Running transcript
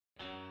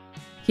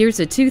Here's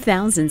a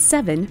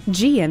 2007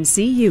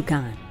 GMC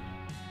Yukon.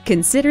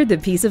 Consider the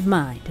peace of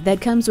mind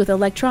that comes with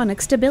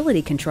electronic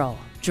stability control,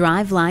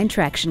 driveline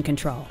traction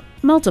control,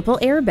 multiple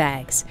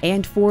airbags,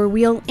 and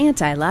four-wheel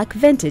anti-lock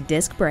vented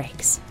disc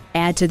brakes.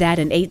 Add to that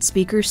an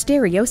 8-speaker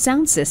stereo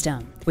sound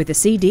system with a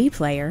CD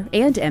player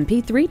and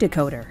MP3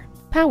 decoder,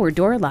 power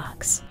door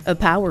locks, a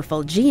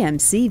powerful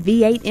GMC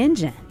V8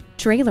 engine,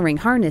 trailering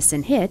harness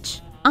and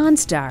hitch,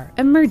 OnStar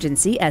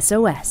emergency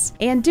SOS,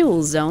 and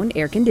dual-zone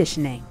air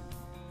conditioning.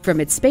 From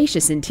its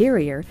spacious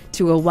interior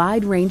to a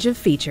wide range of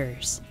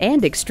features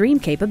and extreme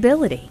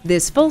capability,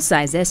 this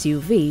full-size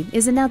SUV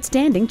is an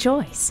outstanding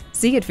choice.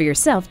 See it for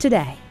yourself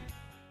today.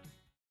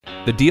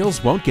 The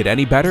deals won't get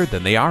any better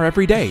than they are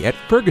every day at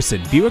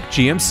Ferguson Buick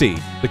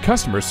GMC. The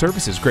customer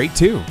service is great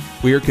too.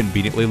 We are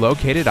conveniently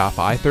located off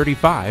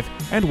I-35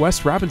 and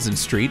West Robinson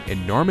Street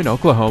in Norman,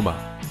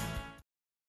 Oklahoma.